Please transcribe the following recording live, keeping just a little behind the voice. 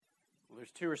There's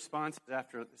two responses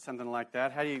after something like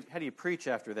that. How do you preach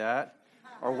after that?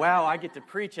 Or, wow, I get to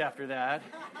preach after that.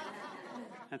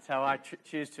 That's how I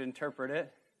choose to interpret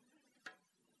it. I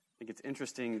think it's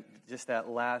interesting, just that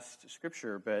last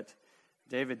scripture, but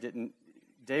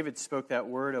David spoke that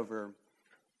word over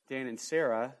Dan and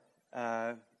Sarah,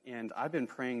 and I've been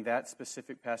praying that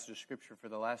specific passage of scripture for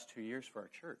the last 2 years for our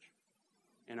church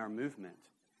and our movement,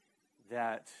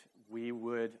 that the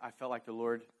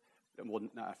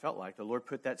Lord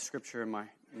put that scripture in my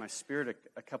spirit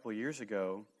a couple of years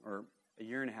ago, or a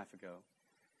year and a half ago,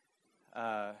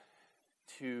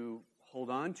 to hold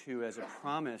on to as a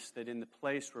promise that in the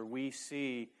place where we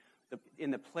feel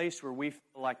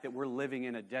like that we're living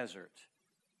in a desert,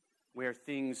 where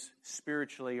things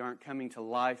spiritually aren't coming to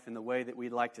life in the way that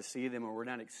we'd like to see them, or we're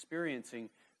not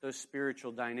experiencing those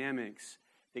spiritual dynamics,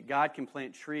 that God can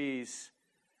plant trees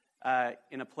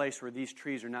in a place where these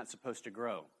trees are not supposed to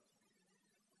grow.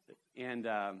 And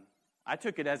I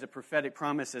took it as a prophetic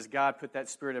promise as God put that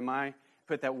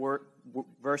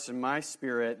verse in my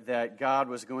spirit, that God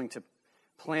was going to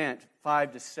plant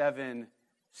 5 to 7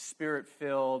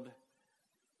 spirit-filled,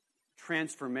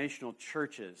 transformational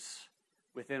churches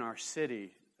within our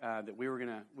city. That we were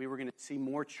gonna see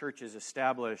more churches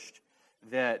established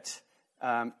that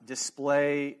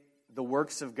display the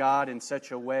works of God in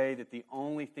such a way that the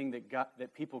only thing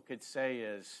that people could say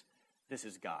is, "This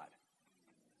is God.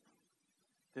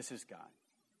 This is God."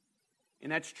 And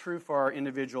that's true for our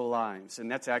individual lives, and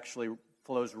that's actually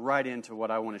flows right into what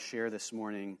I want to share this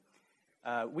morning.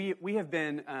 We have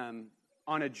been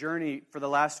on a journey for the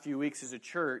last few weeks as a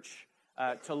church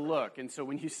to look, and so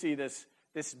when you see this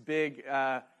big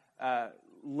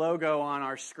logo on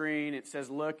our screen, it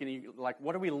says "Look," and you like,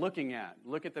 what are we looking at?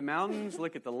 Look at the mountains,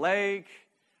 look at the lake.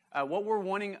 What we're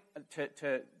wanting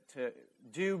to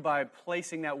do by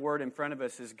placing that word in front of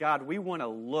us is, God, we want to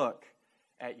look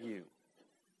at you.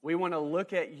 We want to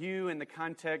look at you in the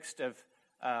context of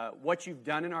what you've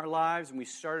done in our lives, and we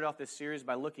started off this series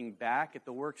by looking back at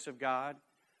the works of God.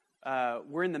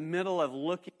 We're in the middle of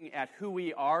looking at who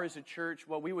we are as a church,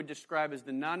 what we would describe as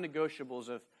the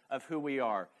non-negotiables of who we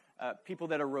are. People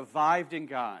that are revived in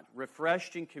God,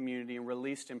 refreshed in community, and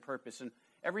released in purpose, and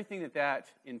everything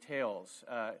that entails.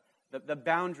 The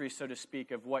boundaries, so to speak,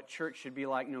 of what church should be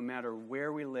like no matter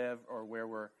where we live or where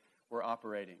we're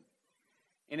operating.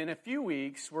 And in a few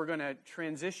weeks, we're going to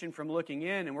transition from looking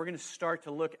in, and we're going to start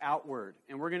to look outward.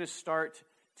 And we're going to start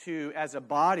to, as a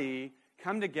body,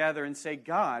 come together and say,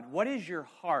 God, what is your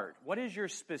heart? What is your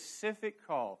specific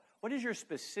call? What is your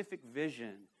specific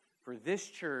vision for this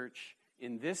church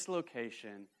in this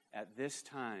location at this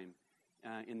time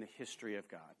in the history of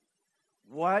God?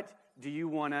 What do you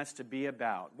want us to be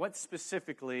about? What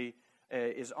specifically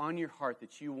is on your heart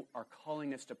that you are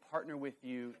calling us to partner with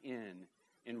you in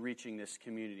reaching this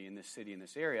community, in this city, in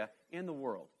this area, and the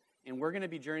world? And we're going to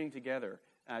be journeying together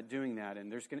doing that.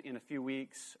 And in a few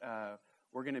weeks,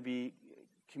 we're going to be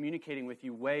communicating with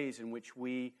you ways in which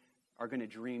we are going to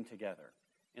dream together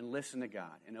and listen to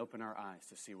God and open our eyes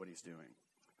to see what He's doing.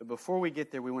 But before we get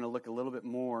there, we want to look a little bit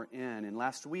more in. And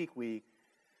last week, we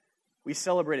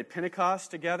celebrated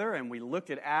Pentecost together, and we looked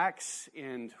at Acts,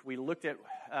 and we looked at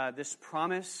this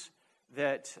promise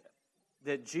that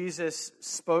Jesus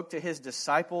spoke to His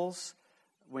disciples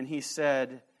when He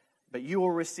said, "But you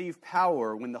will receive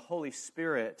power when the Holy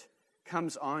Spirit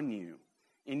comes on you,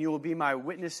 and you will be my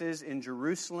witnesses in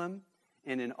Jerusalem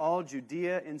and in all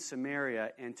Judea and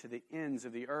Samaria and to the ends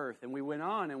of the earth." And we went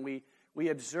on and we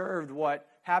observed what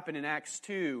happened in Acts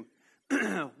 2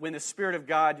 when the Spirit of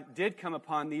God did come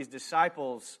upon these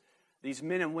disciples, these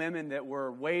men and women that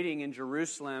were waiting in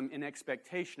Jerusalem in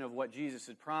expectation of what Jesus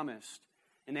had promised.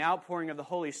 And the outpouring of the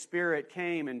Holy Spirit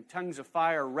came, and tongues of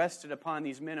fire rested upon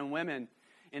these men and women,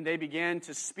 and they began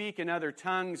to speak in other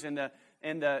tongues, and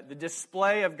the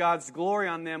display of God's glory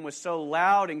on them was so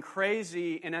loud and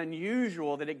crazy and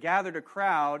unusual that it gathered a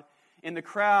crowd. In the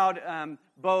crowd,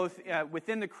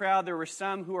 within the crowd, there were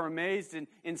some who were amazed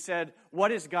and said,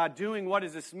 "What is God doing? What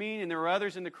does this mean?" And there were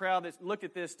others in the crowd that looked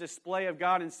at this display of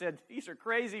God and said, "These are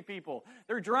crazy people.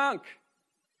 They're drunk."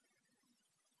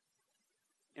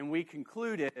 And we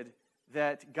concluded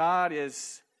that God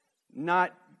is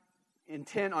not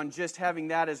intent on just having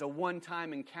that as a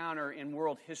one-time encounter in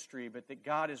world history, but that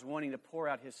God is wanting to pour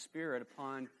out His Spirit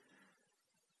upon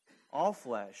all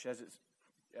flesh, as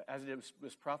it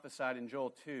was prophesied in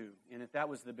Joel 2. And that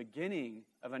was the beginning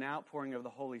of an outpouring of the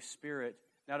Holy Spirit,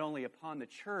 not only upon the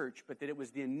church, but that it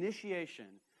was the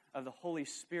initiation of the Holy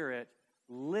Spirit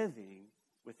living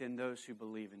within those who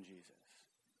believe in Jesus.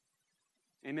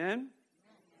 Amen?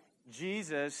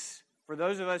 Jesus, For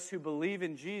those of us who believe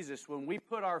in Jesus, when we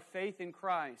put our faith in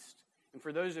Christ, and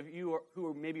for those of you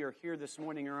who maybe are here this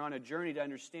morning or on a journey to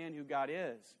understand who God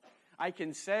is, I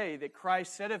can say that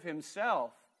Christ said of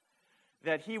himself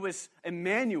that he was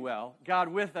Emmanuel, God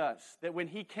with us, that when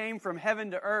he came from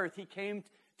heaven to earth, he came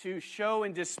to show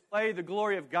and display the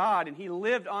glory of God, and he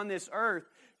lived on this earth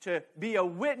to be a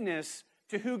witness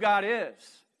to who God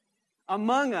is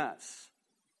among us,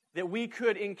 that we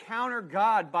could encounter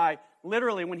God by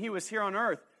literally, when he was here on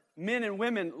earth, men and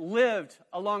women lived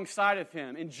alongside of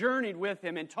him and journeyed with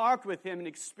him and talked with him and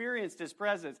experienced his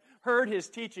presence, heard his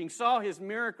teaching, saw his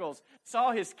miracles,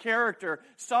 saw his character,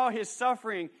 saw his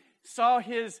suffering, saw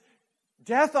his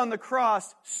death on the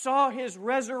cross, saw his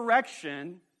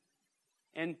resurrection,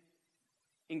 and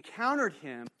encountered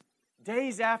him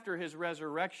days after his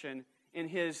resurrection in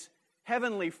his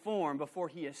heavenly form before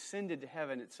he ascended to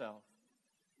heaven itself.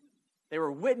 They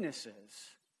were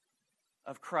witnesses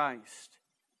of Christ.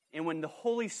 And when the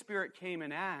Holy Spirit came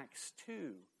in Acts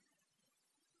 2,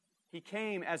 he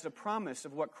came as a promise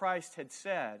of what Christ had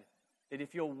said, that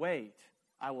if you'll wait,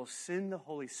 I will send the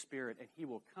Holy Spirit and he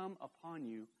will come upon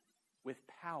you with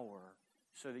power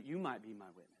so that you might be my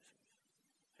witnesses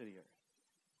to the earth.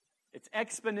 It's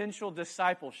exponential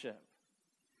discipleship.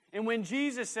 And when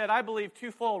Jesus said, I believe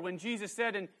twofold, when Jesus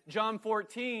said in John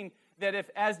 14 that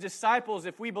if as disciples,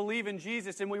 if we believe in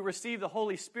Jesus and we receive the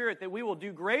Holy Spirit, that we will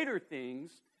do greater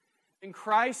things than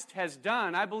Christ has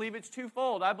done, I believe it's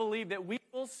twofold. I believe that we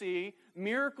will see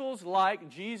miracles like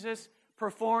Jesus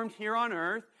performed here on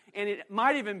earth, and it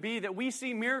might even be that we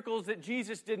see miracles that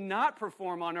Jesus did not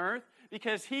perform on earth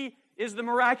because he is the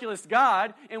miraculous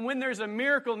God, and when there's a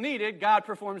miracle needed, God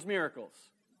performs miracles.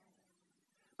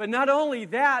 But not only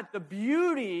that, the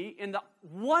beauty and the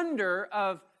wonder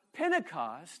of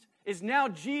Pentecost is now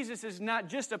Jesus is not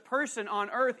just a person on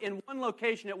earth in one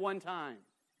location at one time,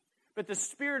 but the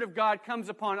Spirit of God comes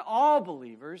upon all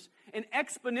believers and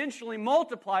exponentially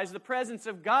multiplies the presence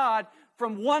of God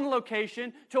from one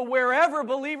location to wherever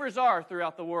believers are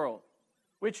throughout the world,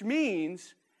 which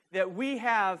means that we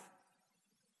have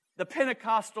the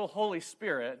Pentecostal Holy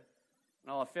Spirit,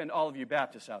 and I'll offend all of you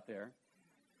Baptists out there.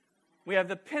 We have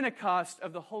the Pentecost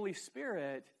of the Holy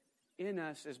Spirit in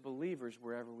us as believers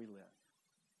wherever we live.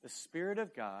 The Spirit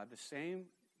of God, the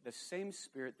same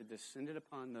Spirit that descended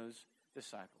upon those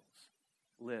disciples,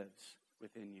 lives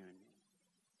within you and me.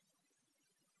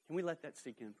 Can we let that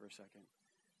sink in for a second?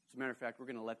 As a matter of fact, we're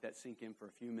going to let that sink in for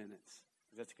a few minutes,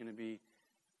 because that's going to be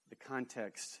the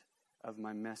context of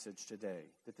my message today.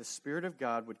 That the Spirit of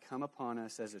God would come upon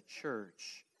us as a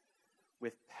church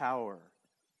with power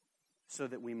so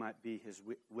that we might be his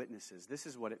witnesses. This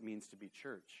is what it means to be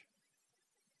church.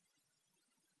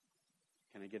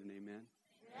 Can I get an amen?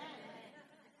 Amen.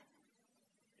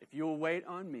 If you will wait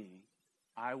on me,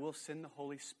 I will send the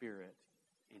Holy Spirit,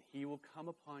 and he will come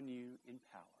upon you in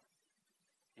power,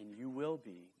 and you will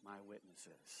be my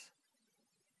witnesses.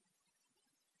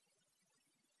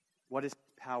 What does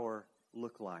power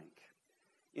look like?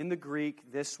 In the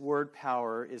Greek, this word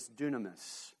power is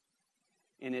dunamis.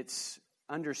 And its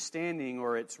understanding,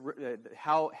 or it's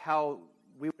how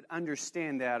we would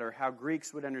understand that, or how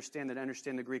Greeks would understand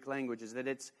the Greek language, is that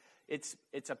it's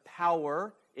a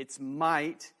power, it's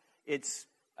might, it's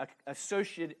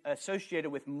associated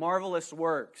with marvelous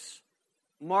works.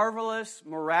 Marvelous,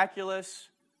 miraculous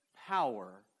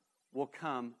power will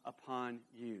come upon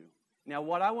you. Now,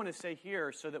 what I want to say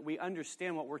here, so that we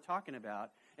understand what we're talking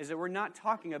about, is that we're not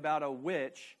talking about a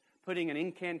witch putting an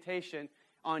incantation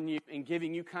on you and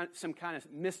giving you some kind of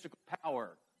mystical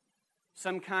power,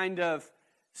 some kind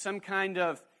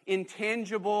of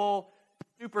intangible,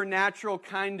 supernatural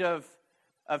kind of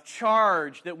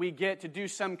charge that we get to do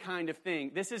some kind of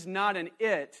thing. This is not an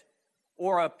it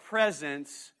or a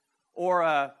presence or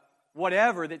a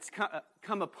whatever that's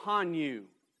come upon you.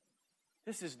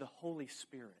 This is the Holy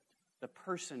Spirit, the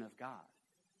person of God,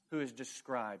 who is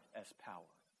described as power.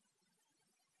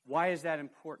 Why is that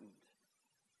important?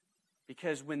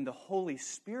 Because when the Holy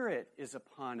Spirit is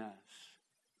upon us,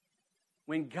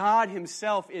 when God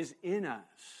himself is in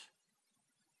us,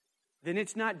 then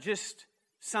it's not just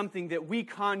something that we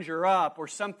conjure up or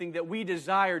something that we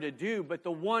desire to do, but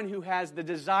the one who has the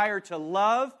desire to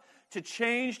love, to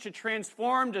change, to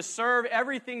transform, to serve,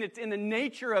 everything that's in the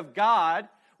nature of God,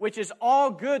 which is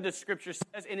all good, the Scripture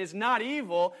says, and is not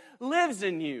evil, lives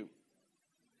in you.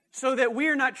 So that we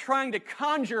are not trying to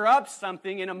conjure up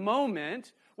something in a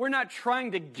moment. We're not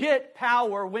trying to get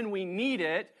power when we need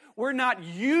it. We're not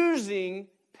using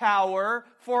power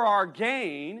for our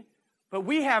gain. But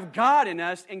we have God in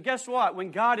us, and guess what?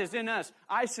 When God is in us,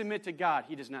 I submit to God.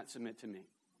 He does not submit to me.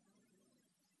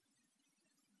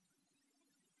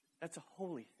 That's a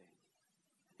holy thing.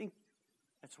 I think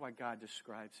that's why God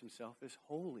describes himself as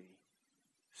Holy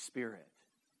Spirit.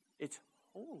 It's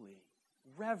holy,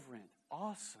 reverent,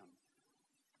 awesome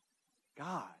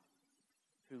God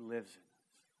who lives in us.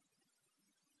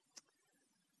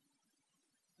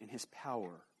 And his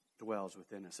power dwells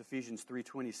within us. Ephesians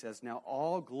 3:20 says, "Now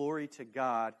all glory to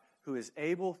God, who is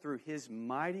able through his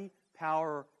mighty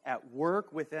power at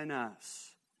work within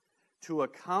us to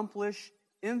accomplish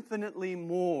infinitely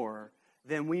more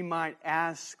than we might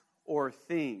ask or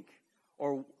think."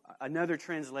 Or another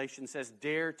translation says,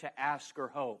 "dare to ask or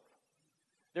hope."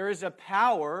 There is a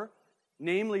power,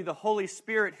 namely the Holy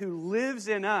Spirit, who lives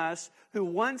in us, who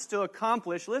wants to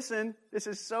accomplish, listen, this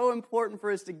is so important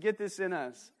for us to get this in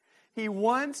us. He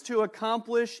wants to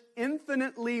accomplish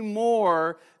infinitely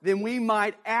more than we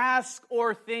might ask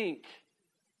or think,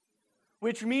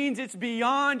 which means it's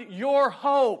beyond your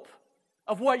hope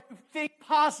of what you think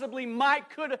possibly might,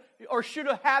 could, or should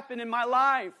have happened in my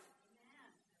life.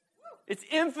 It's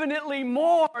infinitely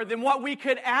more than what we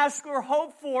could ask or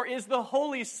hope for is the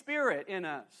Holy Spirit in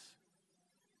us.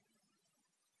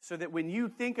 So that when you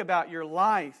think about your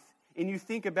life and you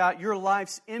think about your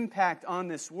life's impact on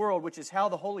this world, which is how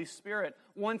the Holy Spirit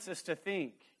wants us to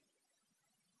think,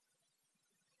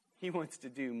 he wants to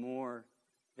do more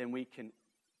than we can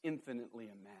infinitely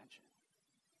imagine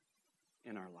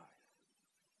in our life.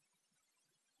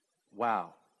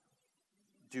 Wow.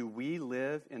 Do we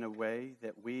live in a way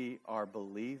that we are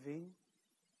believing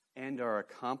and are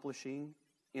accomplishing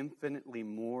infinitely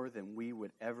more than we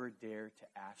would ever dare to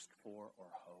ask for or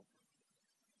hope?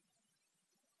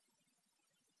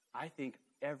 I think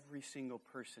every single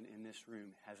person in this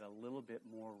room has a little bit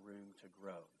more room to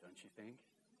grow, don't you think?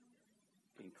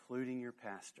 Including your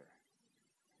pastor.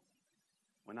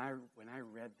 When I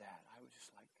read that, I was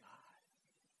just like,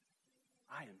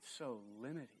 God, I am so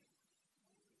limited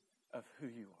of who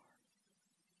you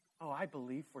are. Oh, I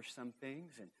believe for some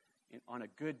things, and on a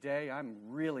good day, I'm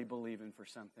really believing for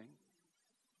something.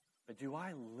 But do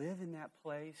I live in that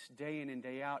place day in and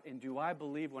day out? And do I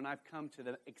believe when I've come to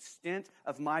the extent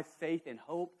of my faith and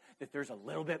hope that there's a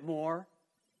little bit more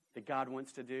that God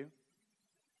wants to do?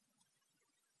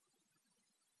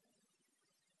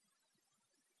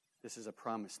 This is a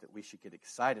promise that we should get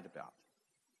excited about.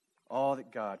 All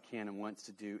that God can and wants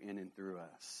to do in and through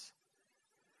us.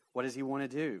 What does he want to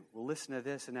do? Well, listen to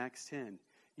this in Acts 10.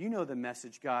 You know the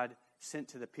message God sent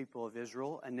to the people of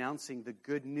Israel, announcing the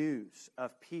good news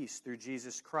of peace through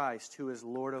Jesus Christ, who is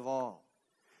Lord of all.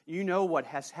 You know what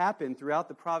has happened throughout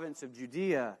the province of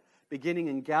Judea, beginning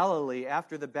in Galilee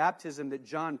after the baptism that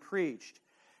John preached,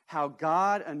 how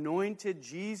God anointed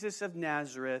Jesus of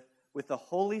Nazareth with the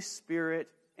Holy Spirit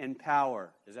and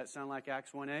power. Does that sound like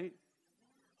Acts 1:8?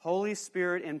 Holy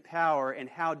Spirit and power, and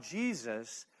how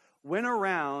Jesus went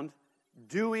around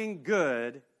doing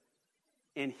good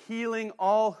and healing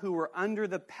all who were under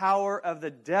the power of the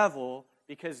devil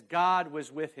because God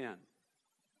was with him.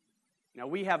 Now,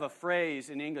 we have a phrase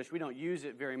in English, we don't use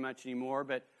it very much anymore,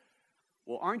 but,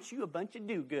 well, aren't you a bunch of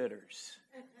do-gooders?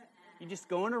 You're just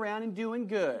going around and doing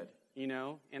good, you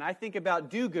know? And I think about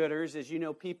do-gooders as, you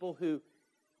know, people who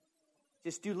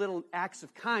just do little acts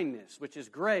of kindness, which is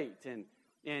great,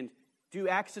 and do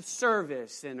acts of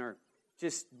service and are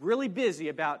just really busy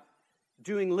about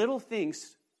doing little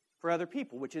things for other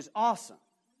people, which is awesome.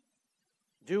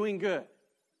 Doing good.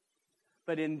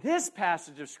 But in this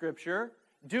passage of Scripture,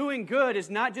 doing good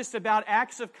is not just about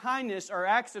acts of kindness or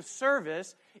acts of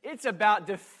service. It's about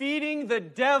defeating the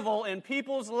devil in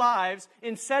people's lives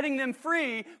and setting them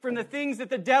free from the things that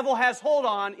the devil has hold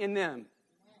on in them.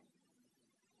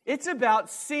 It's about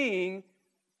seeing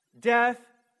death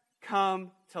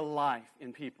come to life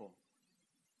in people.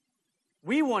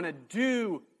 We want to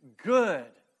do good.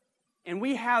 And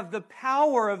we have the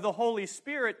power of the Holy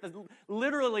Spirit,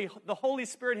 literally the Holy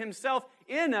Spirit himself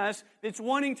in us that's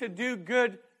wanting to do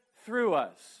good through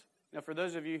us. Now, for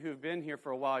those of you who've been here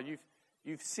for a while,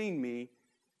 you've seen me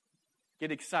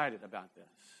get excited about this.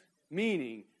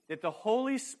 Meaning that the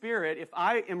Holy Spirit, if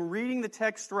I am reading the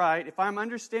text right, if I'm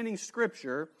understanding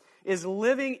Scripture, is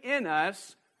living in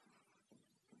us,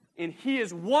 and he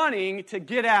is wanting to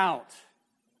get out.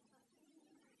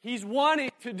 He's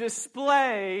wanting to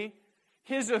display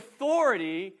his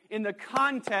authority in the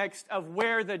context of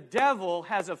where the devil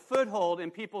has a foothold in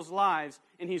people's lives,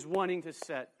 and he's wanting to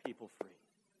set people free.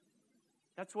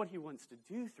 That's what he wants to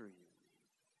do through you.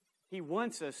 He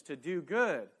wants us to do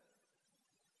good.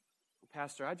 Well,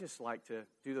 Pastor, I just like to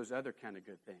do those other kind of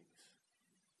good things.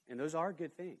 And those are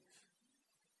good things.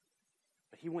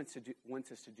 But he wants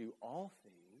us to do all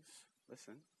things,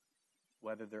 listen,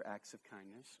 whether they're acts of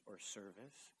kindness or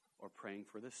service or praying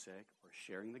for the sick or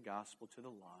sharing the gospel to the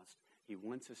lost. He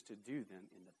wants us to do them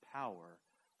in the power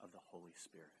of the Holy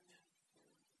Spirit.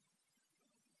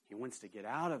 He wants to get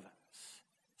out of us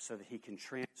so that he can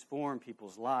transform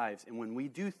people's lives. And when we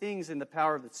do things in the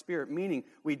power of the Spirit, meaning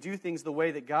we do things the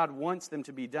way that God wants them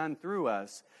to be done through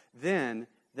us, then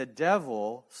the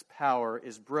devil's power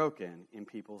is broken in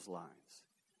people's lives.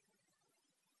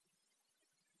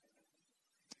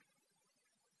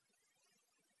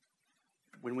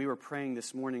 When we were praying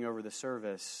this morning over the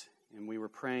service, and we were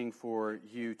praying for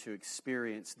you to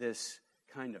experience this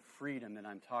kind of freedom that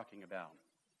I'm talking about,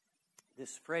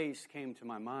 this phrase came to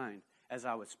my mind as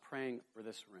I was praying for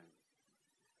this room.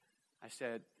 I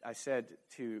said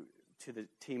to the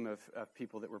team of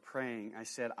people that were praying, I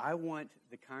said, I want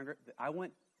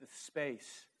the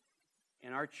space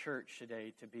in our church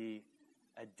today to be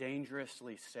a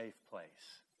dangerously safe place.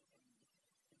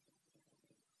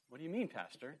 What do you mean,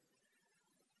 Pastor?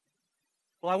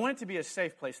 Well, I want it to be a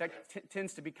safe place. That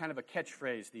tends to be kind of a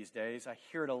catchphrase these days. I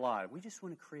hear it a lot. We just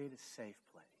want to create a safe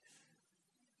place.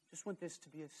 Just want this to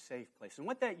be a safe place. And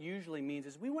what that usually means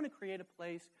is we want to create a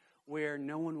place where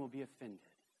no one will be offended.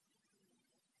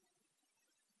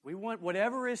 We want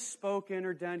whatever is spoken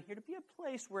or done here to be a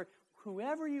place where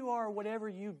whoever you are, whatever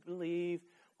you believe,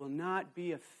 will not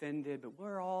be offended, but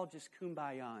we're all just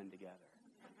kumbayaing together.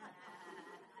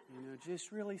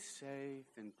 Just really safe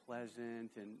and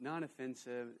pleasant and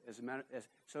non-offensive.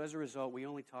 So as a result, we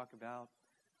only talk about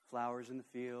flowers in the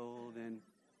field and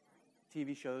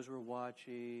TV shows we're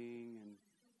watching and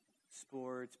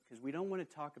sports, because we don't want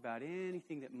to talk about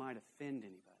anything that might offend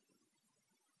anybody.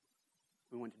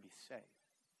 We want to be safe.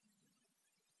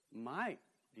 My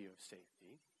view of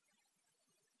safety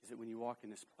is that when you walk in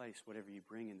this place, whatever you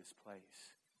bring in this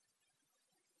place,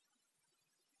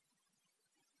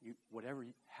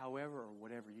 however or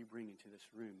whatever you bring into this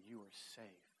room, you are safe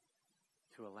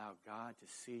to allow God to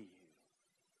see you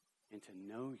and to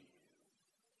know you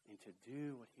and to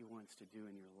do what he wants to do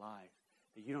in your life.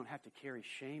 That you don't have to carry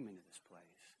shame into this place,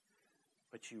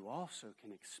 but you also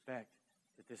can expect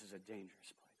that this is a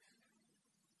dangerous place.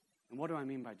 And what do I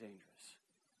mean by dangerous?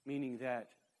 Meaning that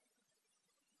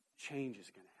change is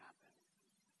going to happen.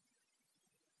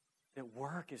 That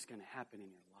work is going to happen in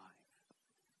your life.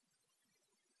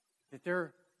 That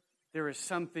there is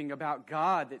something about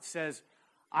God that says,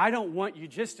 I don't want you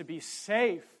just to be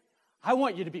safe. I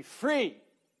want you to be free.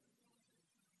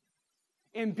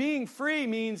 And being free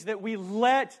means that we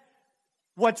let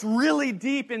what's really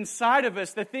deep inside of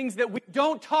us, the things that we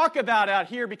don't talk about out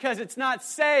here because it's not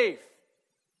safe.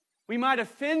 We might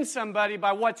offend somebody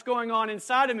by what's going on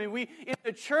inside of me. In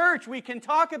the church, we can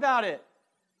talk about it.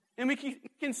 And we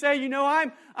can say,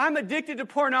 I'm addicted to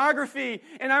pornography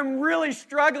and I'm really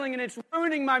struggling and it's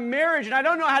ruining my marriage and I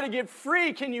don't know how to get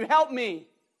free. Can you help me?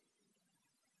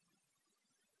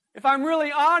 If I'm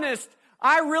really honest,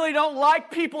 I really don't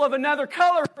like people of another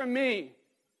color from me.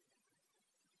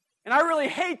 And I really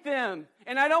hate them.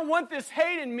 And I don't want this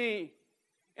hate in me.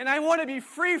 And I want to be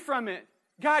free from it.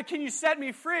 God, can you set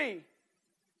me free?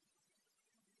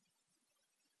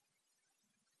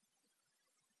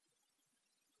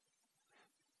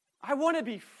 I want to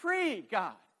be free,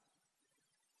 God.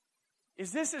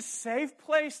 Is this a safe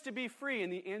place to be free?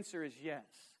 And the answer is yes.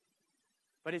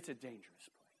 But it's a dangerous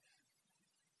place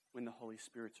when the Holy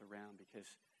Spirit's around because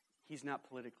he's not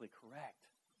politically correct.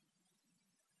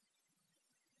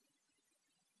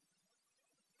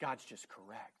 God's just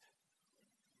correct.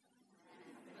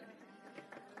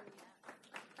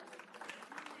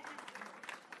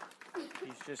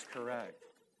 He's just correct.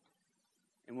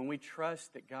 And when we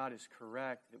trust that God is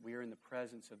correct, that we are in the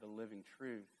presence of the living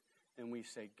truth, then we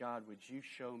say, God, would you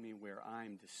show me where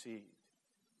I'm deceived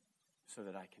so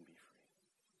that I can be free?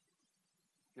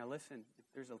 Now listen,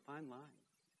 there's a fine line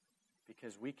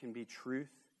because we can be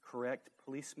truth, correct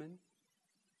policemen,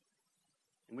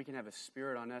 and we can have a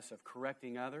spirit on us of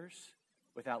correcting others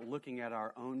without looking at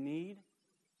our own need,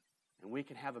 and we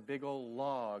can have a big old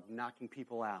log knocking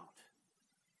people out.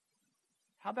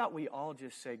 How about we all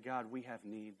just say, God, we have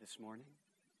need this morning,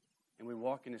 and we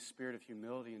walk in a spirit of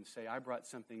humility and say, I brought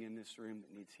something in this room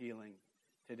that needs healing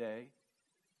today,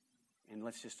 and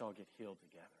let's just all get healed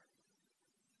together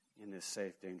in this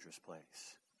safe, dangerous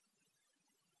place.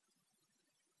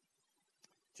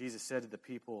 Jesus said to the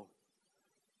people,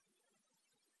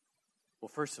 well,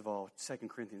 first of all, 2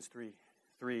 Corinthians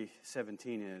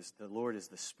 3:17 is, the Lord is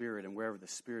the Spirit, and wherever the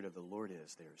Spirit of the Lord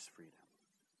is, there is freedom.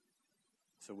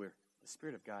 So where the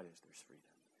Spirit of God is, there's freedom.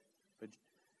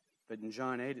 But in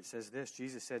John 8, it says this,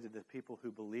 Jesus said to the people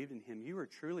who believed in him, you are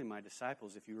truly my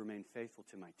disciples if you remain faithful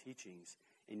to my teachings,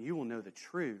 and you will know the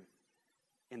truth,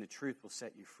 and the truth will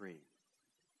set you free.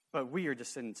 But we are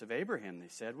descendants of Abraham, they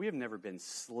said. We have never been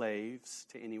slaves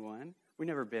to anyone. We've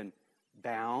never been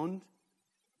bound.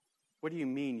 What do you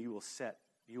mean you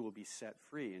will be set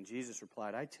free? And Jesus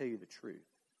replied, I tell you the truth.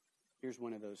 Here's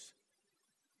one of those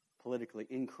politically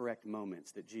incorrect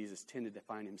moments that Jesus tended to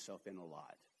find himself in a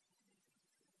lot.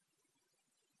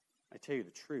 I tell you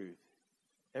the truth.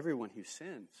 Everyone who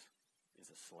sins is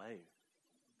a slave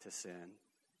to sin.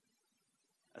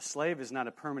 A slave is not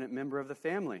a permanent member of the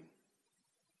family,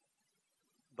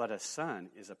 but a son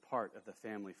is a part of the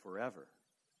family forever.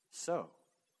 So,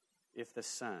 if the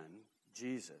Son,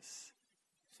 Jesus,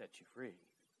 sets you free,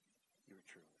 you are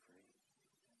truly free.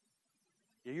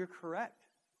 Yeah, you're correct.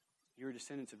 You're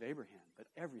descendants of Abraham, but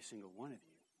every single one of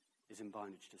you is in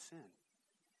bondage to sin,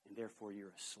 and therefore you're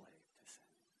a slave to sin.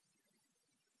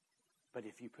 But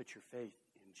if you put your faith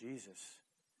in Jesus,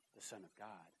 the Son of God,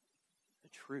 the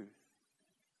truth,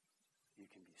 you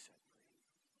can be set free.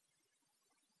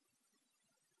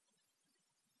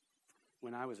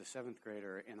 When I was a 7th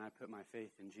grader and I put my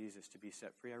faith in Jesus to be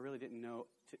set free, I really didn't know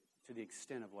to the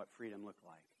extent of what freedom looked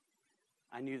like.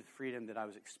 I knew the freedom that I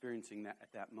was experiencing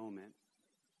at that moment.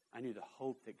 I knew the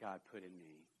hope that God put in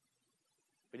me.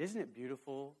 But isn't it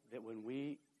beautiful that when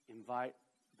we invite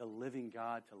the living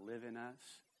God to live in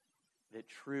us, that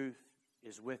truth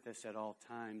is with us at all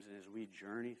times, and as we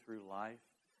journey through life,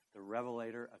 the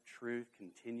revelator of truth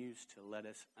continues to let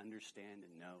us understand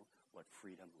and know what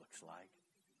freedom looks like.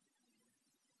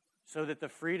 So that the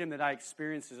freedom that I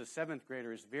experienced as a 7th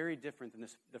grader is very different than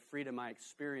the freedom I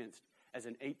experienced as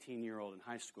an 18-year-old in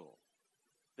high school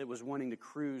that was wanting to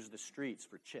cruise the streets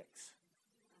for chicks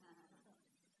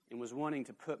and was wanting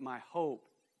to put my hope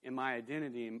and my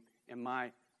identity and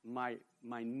my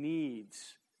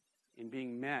needs in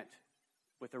being met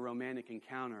with a romantic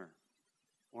encounter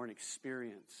or an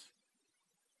experience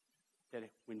that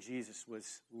when Jesus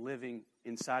was living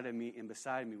inside of me and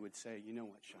beside me would say, you know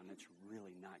what, Sean, that's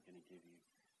really not going to give you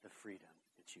the freedom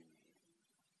that you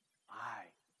need. I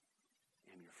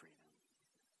am your freedom.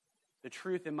 The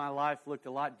truth in my life looked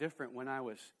a lot different when I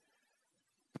was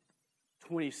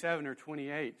 27 or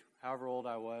 28, however old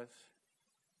I was,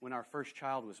 when our first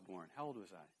child was born. How old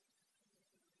was I?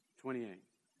 28.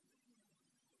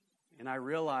 And I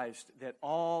realized that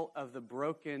all of the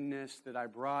brokenness that I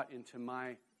brought into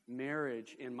my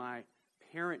marriage and my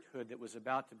parenthood that was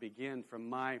about to begin from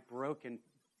my broken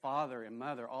father and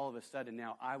mother, all of a sudden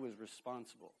now I was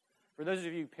responsible. For those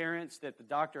of you parents that the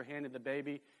doctor handed the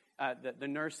baby, the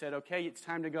nurse said, okay, it's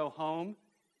time to go home.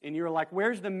 And you were like,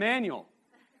 where's the manual?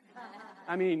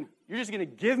 I mean, you're just going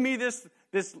to give me this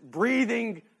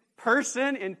breathing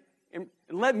person and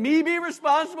let me be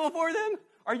responsible for them?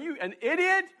 Are you an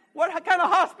idiot? What kind of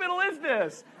hospital is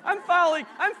this? I'm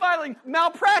filing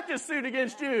malpractice suit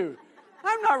against you.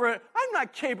 I'm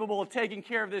not capable of taking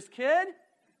care of this kid.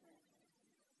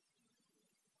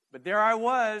 But there I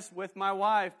was with my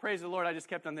wife. Praise the Lord. I just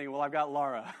kept on thinking, well, I've got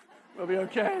Laura. We'll be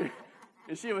okay.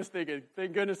 And she was thinking,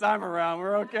 thank goodness I'm around.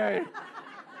 We're okay.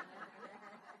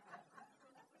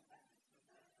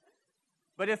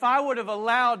 But if I would have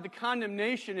allowed the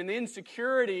condemnation and the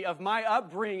insecurity of my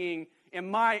upbringing and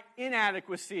my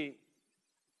inadequacy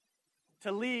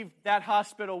to leave that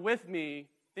hospital with me,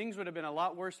 things would have been a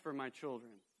lot worse for my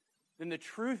children than the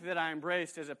truth that I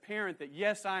embraced as a parent that,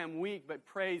 yes, I am weak, but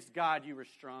praise God, you were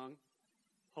strong,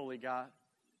 holy God.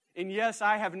 And yes,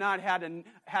 I have not had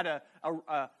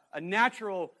a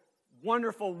natural,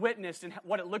 wonderful witness in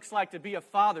what it looks like to be a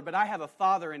father, but I have a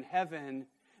Father in heaven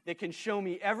that can show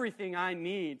me everything I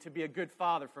need to be a good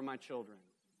father for my children.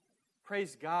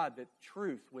 Praise God that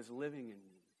truth was living in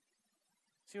me.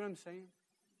 See what I'm saying?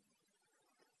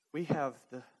 We have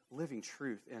the living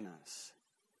truth in us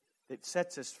that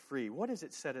sets us free. What does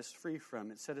it set us free from?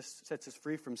 It sets us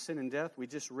free from sin and death. We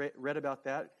just read about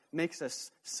that. Makes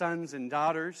us sons and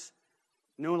daughters,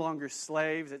 no longer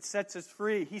slaves. It sets us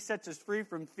free. He sets us free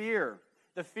from fear,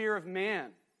 the fear of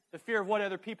man, the fear of what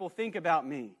other people think about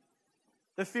me,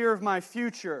 the fear of my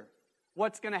future,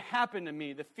 what's going to happen to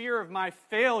me, the fear of my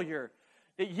failure.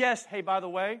 That yes, hey, by the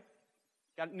way,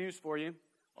 got news for you.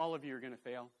 All of you are going to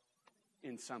fail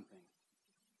in something.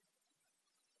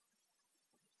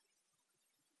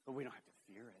 But we don't have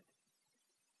to fear it.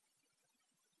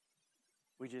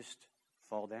 We just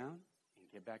fall down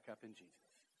and get back up in Jesus.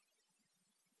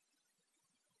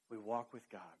 We walk with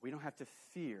God. We don't have to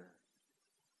fear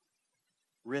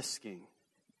risking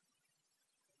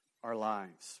our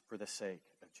lives for the sake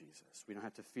of Jesus. We don't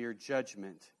have to fear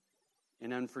judgment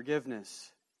and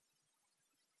unforgiveness.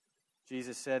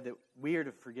 Jesus said that we are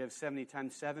to forgive 70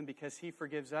 times 7 because He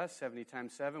forgives us 70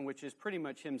 times 7, which is pretty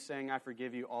much Him saying, I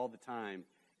forgive you all the time.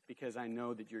 because I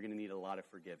know that you're going to need a lot of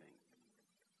forgiving.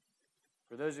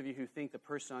 For those of you who think the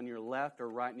person on your left or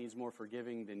right needs more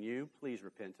forgiving than you, please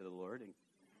repent to the Lord and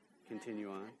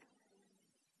continue on.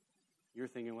 You're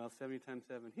thinking, well, 70 times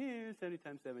 7 here, 70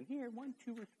 times 7 here, 1,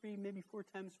 2, or 3, maybe 4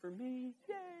 times for me.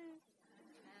 Yay!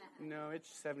 No, it's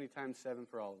 70 times 7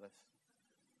 for all of us.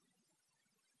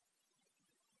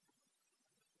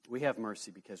 We have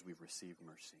mercy because we've received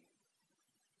mercy.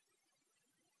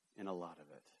 And a lot of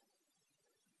it.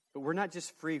 But we're not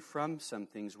just free from some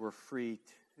things, we're free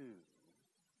too.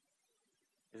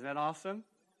 Isn't that awesome?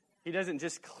 He doesn't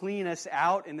just clean us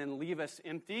out and then leave us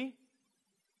empty,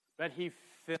 but He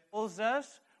fills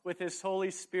us with His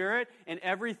Holy Spirit, and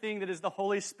everything that is the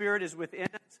Holy Spirit is within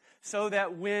us, so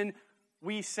that when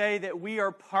we say that we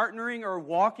are partnering or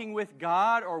walking with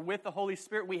God or with the Holy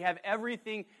Spirit, we have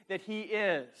everything that He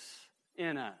is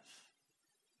in us.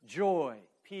 Joy,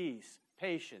 peace,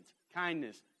 patience,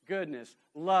 kindness, goodness,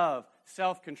 love,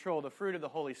 self-control, the fruit of the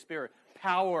Holy Spirit,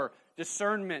 power,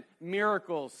 discernment,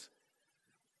 miracles,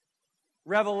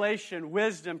 revelation,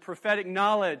 wisdom, prophetic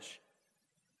knowledge,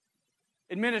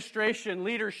 administration,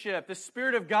 leadership. The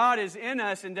Spirit of God is in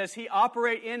us, and does He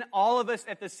operate in all of us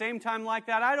at the same time like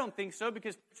that? I don't think so,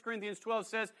 because 1 Corinthians 12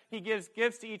 says He gives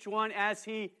gifts to each one as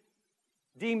He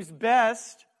deems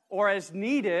best or as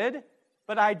needed.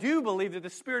 But I do believe that the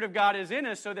Spirit of God is in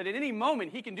us so that at any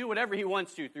moment He can do whatever He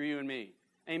wants to through you and me.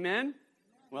 Amen?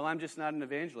 Well, I'm just not an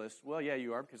evangelist. Well, yeah,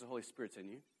 you are, because the Holy Spirit's in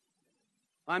you.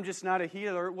 I'm just not a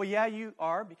healer. Well, yeah, you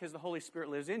are, because the Holy Spirit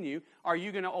lives in you. Are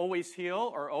you going to always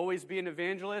heal or always be an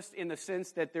evangelist in the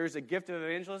sense that there's a gift of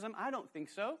evangelism? I don't think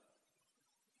so.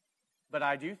 But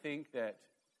I do think that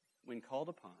when called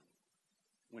upon,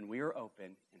 when we are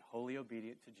open and wholly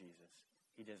obedient to Jesus,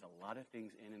 He does a lot of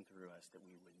things in and through us that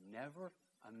we would never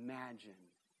imagine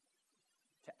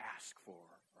to ask for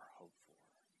or hope for.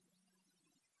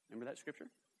 Remember that scripture?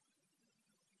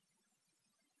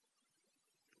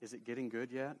 Is it getting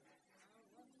good yet?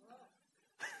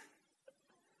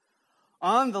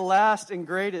 On the last and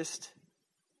greatest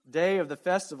day of the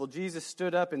festival, Jesus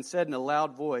stood up and said in a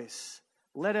loud voice,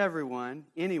 "Let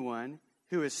anyone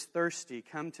who is thirsty,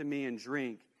 come to me and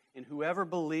drink. And whoever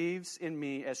believes in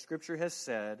me, as Scripture has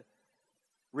said,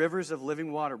 rivers of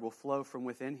living water will flow from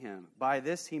within him." By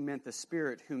this He meant the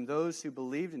Spirit, whom those who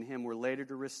believed in Him were later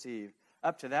to receive.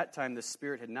 Up to that time, the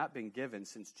Spirit had not been given,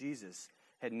 since Jesus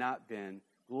had not been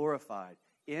glorified.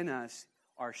 In us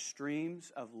are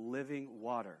streams of living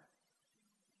water.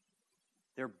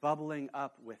 They're bubbling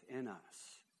up within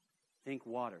us. Think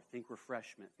water, think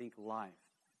refreshment, think life,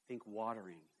 think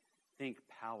watering, think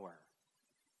power.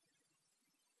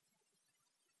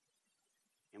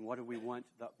 And what do we want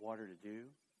that water to do?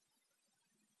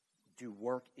 Do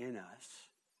work in us,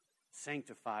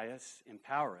 sanctify us,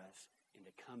 empower us, and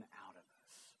to come out of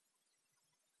us.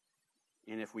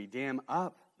 And if we dam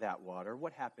up that water,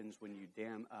 what happens when you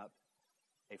dam up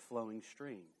a flowing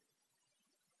stream?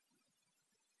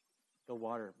 The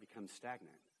water becomes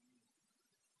stagnant.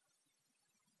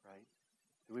 Right?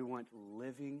 Do we want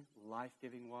living,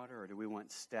 life-giving water, or do we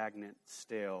want stagnant,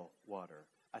 stale water?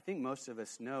 I think most of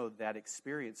us know that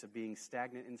experience of being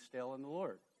stagnant and stale in the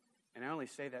Lord. And I only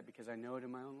say that because I know it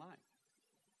in my own life.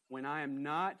 When I am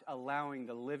not allowing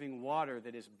the living water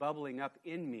that is bubbling up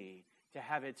in me to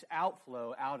have its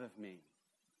outflow out of me.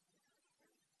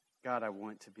 God, I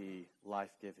want to be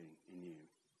life-giving in you.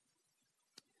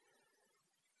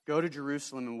 Go to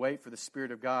Jerusalem and wait for the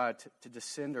Spirit of God to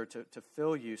descend or to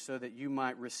fill you so that you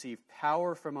might receive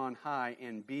power from on high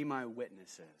and be my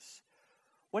witnesses.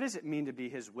 What does it mean to be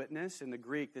His witness? In the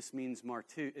Greek, this means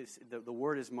martus. The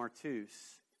word is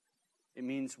martus. It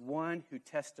means one who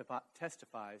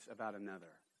testifies about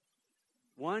another.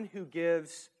 One who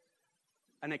gives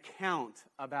an account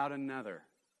about another.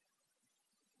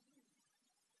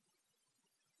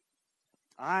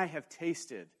 I have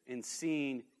tasted and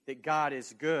seen that God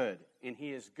is good, and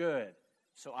He is good.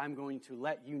 So I'm going to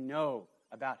let you know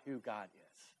about who God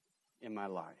is in my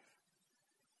life.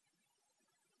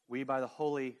 We, by the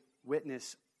Holy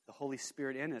Witness, the Holy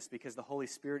Spirit in us, because the Holy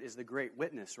Spirit is the great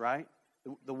witness, right?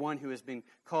 The one who has been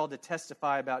called to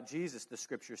testify about Jesus, the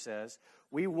Scripture says.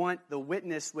 We want the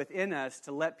witness within us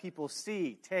to let people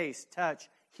see, taste, touch,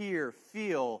 hear,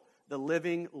 feel the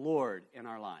living Lord in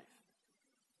our life.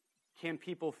 Can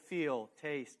people feel,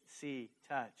 taste, see,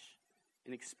 touch,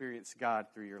 and experience God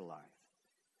through your life?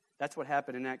 That's what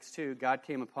happened in Acts 2. God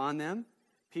came upon them.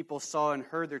 People saw and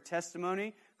heard their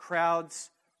testimony. Crowds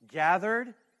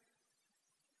gathered.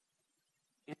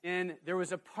 And there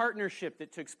was a partnership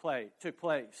that took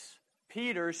place.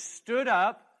 Peter stood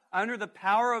up under the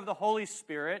power of the Holy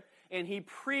Spirit, and he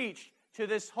preached to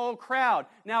this whole crowd.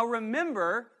 Now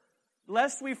remember,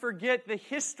 lest we forget the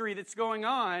history that's going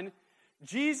on,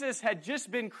 Jesus had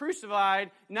just been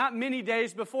crucified not many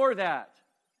days before that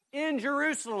in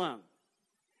Jerusalem.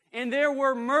 And there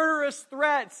were murderous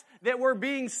threats that were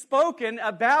being spoken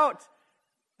about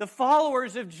the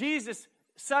followers of Jesus,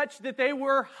 such that they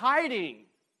were hiding.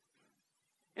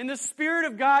 And the Spirit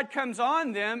of God comes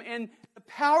on them, and the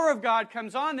power of God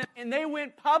comes on them, and they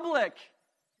went public.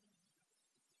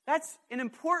 That's an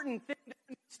important thing to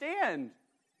understand.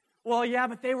 Well, yeah,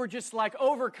 but they were just like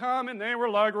overcome, and they were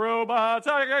like robots.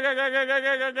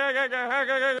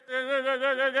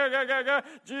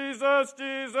 Jesus,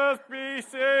 Jesus, be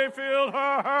saved, filled.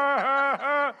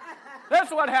 That's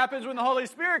what happens when the Holy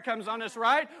Spirit comes on us,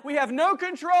 right? We have no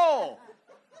control.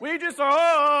 We just,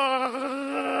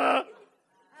 I've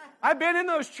been in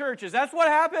those churches. That's what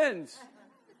happens.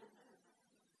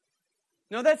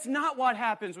 No, that's not what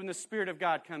happens when the Spirit of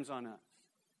God comes on us.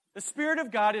 The Spirit of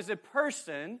God is a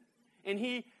person, and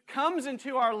He comes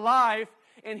into our life,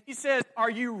 and He says, are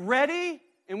you ready?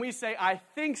 And we say, I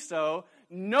think so.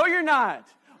 No, you're not.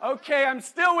 Okay, I'm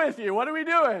still with you. What are we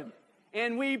doing?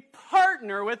 And we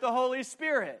partner with the Holy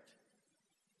Spirit.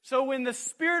 So when the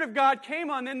Spirit of God came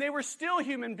on them, they were still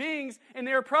human beings, and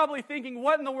they were probably thinking,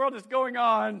 what in the world is going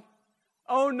on?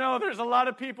 Oh no, there's a lot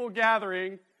of people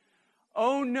gathering.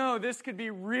 Oh no, this could be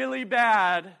really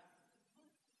bad.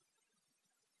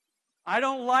 I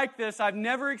don't like this. I've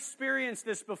never experienced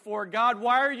this before. God,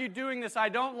 why are you doing this? I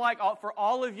don't like, for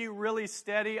all of you really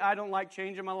steady, I don't like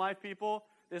change in my life people,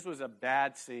 this was a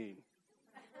bad scene.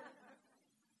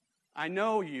 I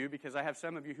know you because I have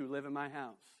some of you who live in my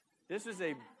house. This is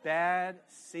a bad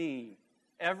scene.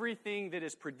 Everything that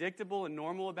is predictable and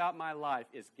normal about my life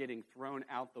is getting thrown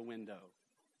out the window.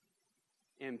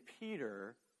 And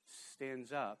Peter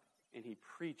stands up and he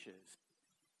preaches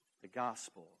the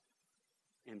gospel,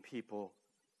 and people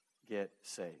get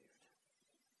saved.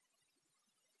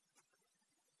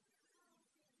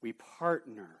 We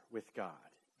partner with God.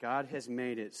 God has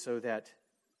made it so that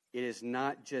it is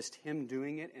not just Him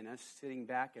doing it and us sitting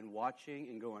back and watching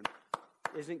and going,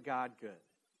 isn't God good?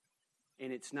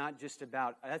 And it's not just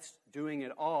about us doing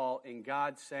it all and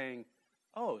God saying,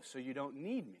 oh, so you don't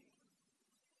need me.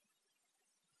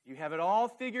 You have it all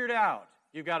figured out.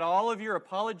 You've got all of your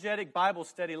apologetic Bible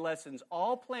study lessons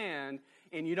all planned,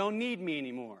 and you don't need me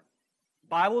anymore.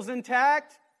 Bible's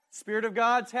intact. Spirit of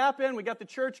God's happened. We got the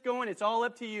church going. It's all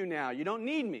up to you now. You don't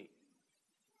need me.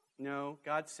 No,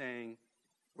 God's saying,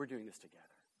 we're doing this together.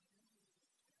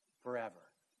 Forever.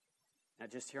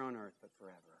 Not just here on earth, but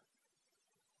forever.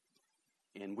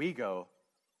 And we go,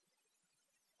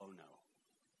 oh no.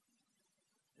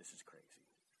 This is crazy.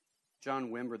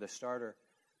 John Wimber, the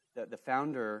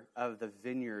founder of the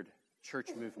Vineyard Church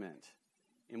movement.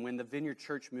 And when the Vineyard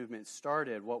Church movement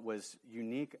started, what was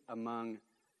unique among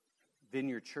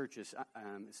Vineyard churches,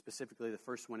 specifically the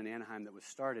first one in Anaheim that was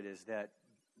started, is that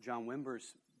John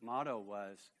Wimber's motto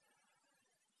was,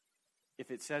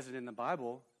 if it says it in the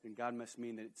Bible, then God must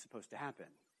mean that it's supposed to happen.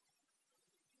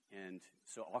 And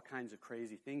so all kinds of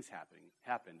crazy things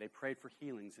happened. They prayed for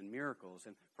healings and miracles,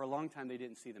 and for a long time they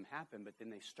didn't see them happen, but then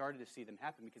they started to see them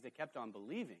happen because they kept on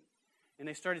believing. And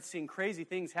they started seeing crazy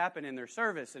things happen in their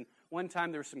service. And one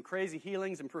time there were some crazy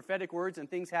healings and prophetic words and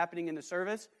things happening in the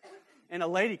service. And a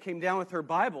lady came down with her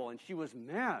Bible, and she was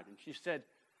mad. And she said,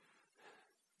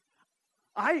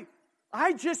 I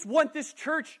just want this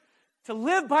church to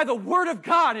live by the Word of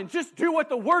God and just do what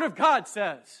the Word of God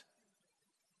says.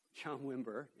 John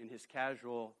Wimber, in his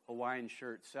casual Hawaiian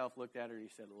shirt self, looked at her and he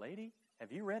said, lady,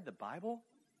 have you read the Bible?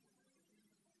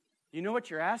 You know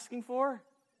what you're asking for?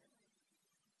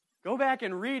 Go back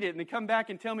and read it and then come back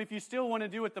and tell me if you still want to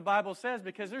do what the Bible says,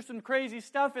 because there's some crazy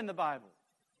stuff in the Bible.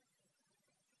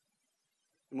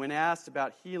 And when asked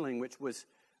about healing, which was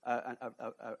a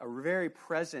very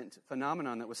present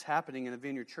phenomenon that was happening in the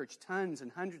Vineyard Church, tons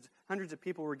and hundreds of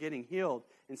people were getting healed,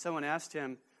 and someone asked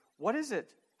him, what is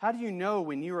it? How do you know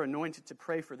when you are anointed to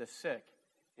pray for the sick?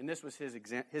 And this was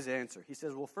his answer. He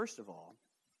says, well, first of all,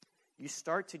 you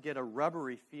start to get a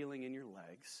rubbery feeling in your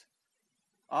legs,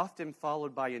 often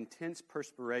followed by intense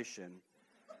perspiration,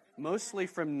 mostly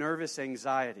from nervous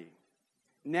anxiety.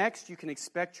 Next, you can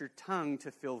expect your tongue to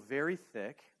feel very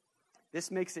thick. This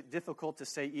makes it difficult to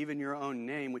say even your own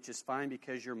name, which is fine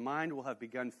because your mind will have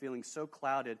begun feeling so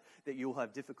clouded that you will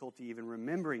have difficulty even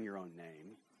remembering your own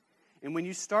name. And when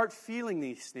you start feeling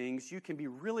these things, you can be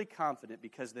really confident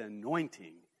because the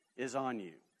anointing is on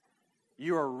you.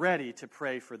 You are ready to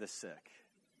pray for the sick.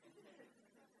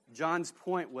 John's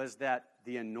point was that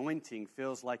the anointing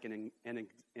feels like an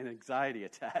anxiety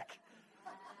attack.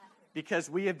 because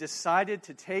we have decided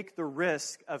to take the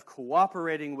risk of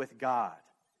cooperating with God,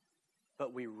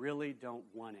 but we really don't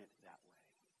want it that way.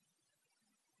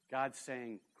 God's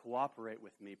saying, cooperate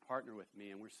with me, partner with me,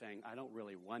 and we're saying, I don't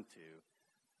really want to,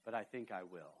 but I think I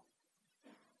will.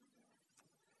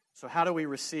 So how do we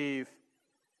receive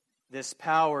this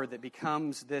power that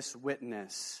becomes this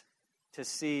witness to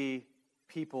see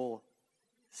people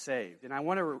saved? And I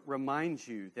want to remind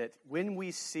you that when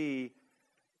we see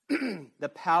the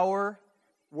power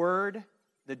word,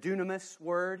 the dunamis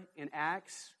word in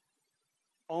Acts,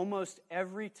 almost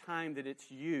every time that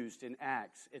it's used in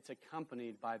Acts, it's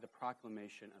accompanied by the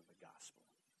proclamation of the gospel.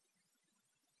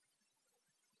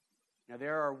 Now,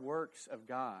 there are works of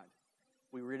God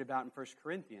we read about in 1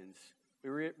 Corinthians. We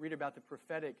read about the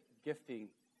prophetic gifting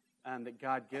that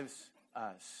God gives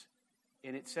us.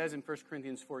 And it says in 1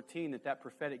 Corinthians 14 that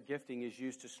prophetic gifting is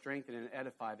used to strengthen and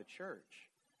edify the church.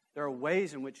 There are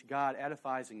ways in which God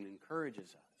edifies and encourages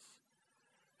us.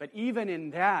 But even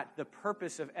in that, the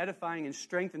purpose of edifying and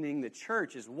strengthening the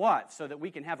church is what? So that we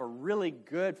can have a really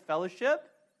good fellowship?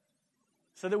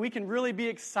 So that we can really be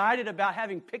excited about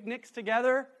having picnics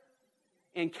together?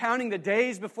 And counting the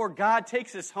days before God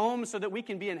takes us home so that we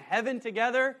can be in heaven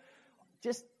together?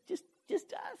 Just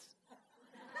us.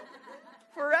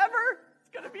 Forever? It's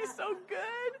going to be so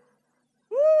good.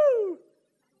 Woo!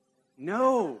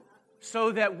 No.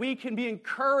 So that we can be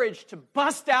encouraged to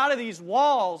bust out of these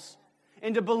walls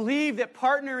and to believe that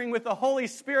partnering with the Holy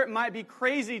Spirit might be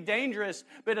crazy dangerous,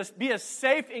 but be a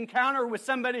safe encounter with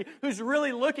somebody who's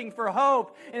really looking for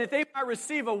hope, and that they might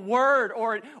receive a word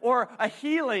or a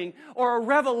healing or a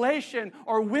revelation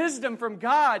or wisdom from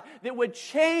God that would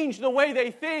change the way they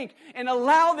think and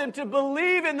allow them to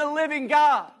believe in the living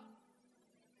God.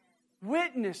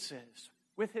 Witnesses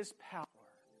with His power.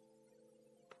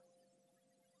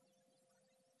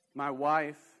 My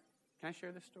wife, can I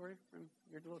share this story from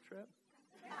your little trip?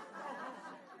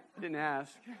 I didn't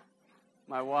ask.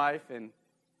 My wife and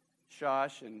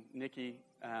Josh and Nikki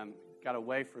got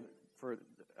away for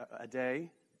a day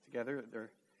together.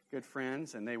 They're good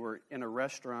friends, and they were in a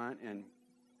restaurant, and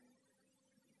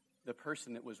the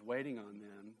person that was waiting on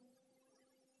them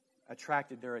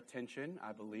attracted their attention,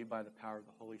 I believe, by the power of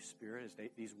the Holy Spirit, as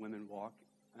these women walk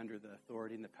under the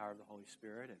authority and the power of the Holy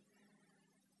Spirit. And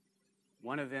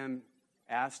one of them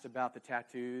asked about the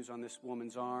tattoos on this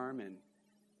woman's arm and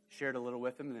shared a little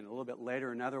with them. And then a little bit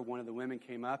later, one of the women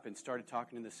came up and started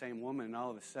talking to the same woman. And all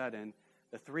of a sudden,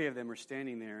 the three of them are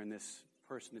standing there, and this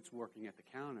person that's working at the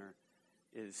counter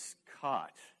is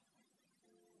caught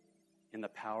in the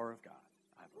power of God,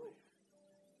 I believe.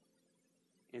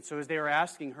 And so as they were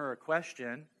asking her a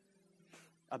question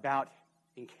about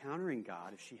encountering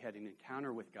God, if she had an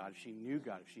encounter with God, if she knew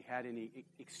God, if she had any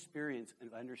experience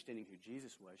of understanding who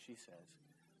Jesus was, she says,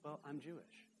 well, I'm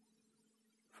Jewish.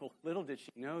 Well, little did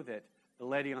she know that the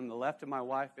lady on the left of my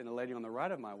wife and the lady on the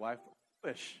right of my wife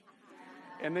were Jewish.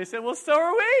 And they said, well, so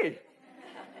are we.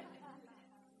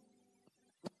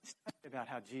 Let's talk about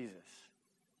how Jesus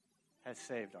has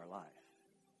saved our life.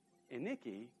 And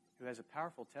Nikki, who has a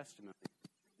powerful testimony,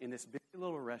 in this big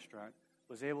little restaurant,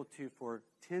 was able to, for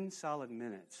 10 solid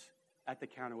minutes at the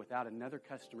counter without another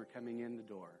customer coming in the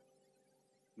door,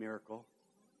 miracle,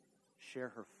 share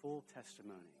her full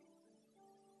testimony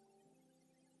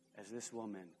as this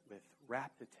woman, with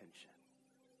rapt attention,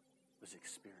 was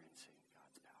experiencing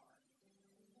God's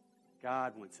power.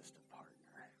 God wants us to partner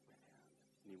with Him,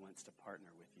 and He wants to partner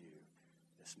with you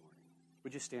this morning.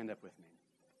 Would you stand up with me?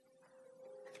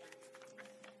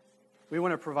 We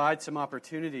want to provide some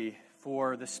opportunity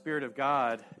for the Spirit of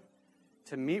God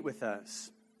to meet with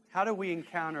us. How do we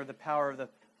encounter the power of the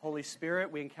Holy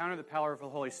Spirit? We encounter the power of the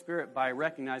Holy Spirit by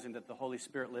recognizing that the Holy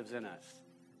Spirit lives in us.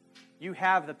 You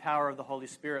have the power of the Holy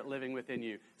Spirit living within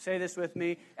you. Say this with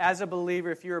me. As a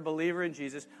believer, if you're a believer in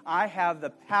Jesus, I have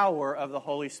the power of the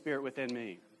Holy Spirit within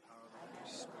me.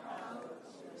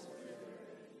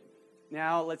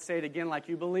 Now, let's say it again like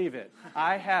you believe it.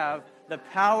 I have the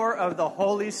power of the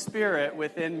Holy Spirit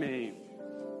within me.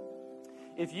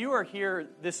 If you are here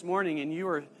this morning and you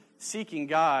are seeking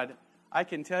God, I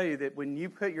can tell you that when you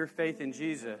put your faith in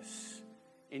Jesus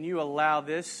and you allow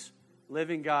this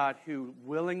living God who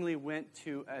willingly went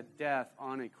to a death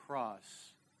on a cross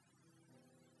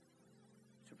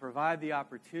to provide the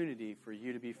opportunity for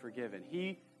you to be forgiven.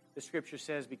 He, the Scripture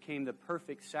says, became the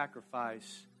perfect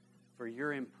sacrifice for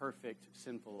your imperfect,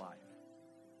 sinful life.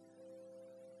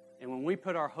 And when we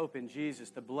put our hope in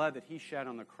Jesus, the blood that He shed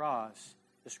on the cross,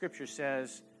 the Scripture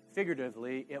says,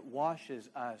 figuratively, it washes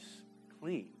us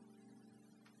clean.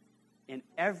 And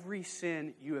every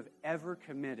sin you have ever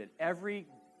committed, every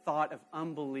thought of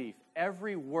unbelief,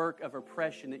 every work of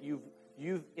oppression that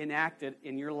you've enacted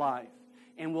in your life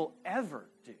and will ever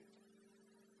do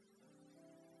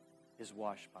is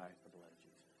washed by the blood of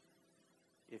Jesus.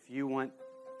 If you want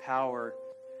power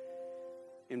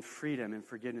and freedom and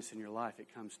forgiveness in your life,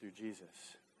 it comes through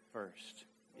Jesus first.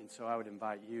 And so I would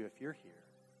invite you, if you're here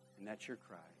and that's your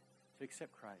cry, to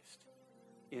accept Christ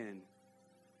in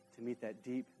to meet that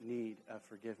deep need of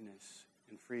forgiveness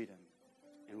and freedom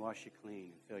and wash you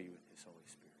clean and fill you with His Holy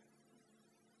Spirit.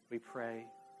 We pray,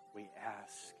 we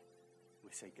ask,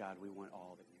 we say, God, we want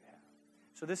all that you have.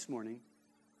 So this morning,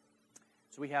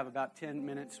 so we have about 10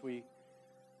 minutes. We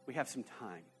have some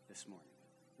time this morning.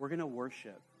 We're going to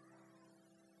worship.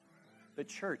 But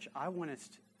church, I want us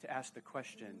to ask the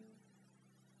question,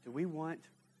 do we want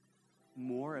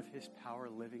more of His power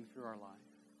living through our life?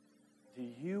 Do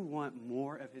you want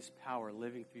more of His power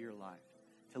living through your life?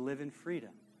 To live in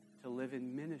freedom, to live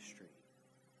in ministry,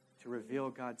 to reveal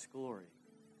God's glory?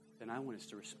 Then I want us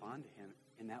to respond to Him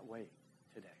in that way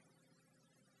today.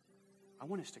 I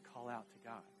want us to call out to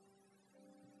God.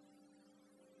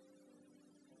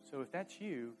 So if that's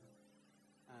you,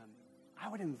 I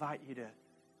would invite you to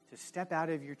step out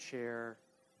of your chair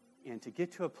and to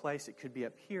get to a place. It could be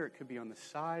up here, it could be on the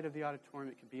side of the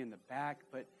auditorium, it could be in the back,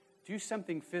 but do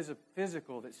something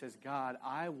physical that says, God,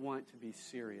 I want to be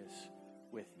serious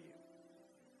with you.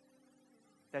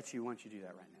 If that's you, why don't you do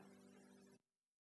that right now?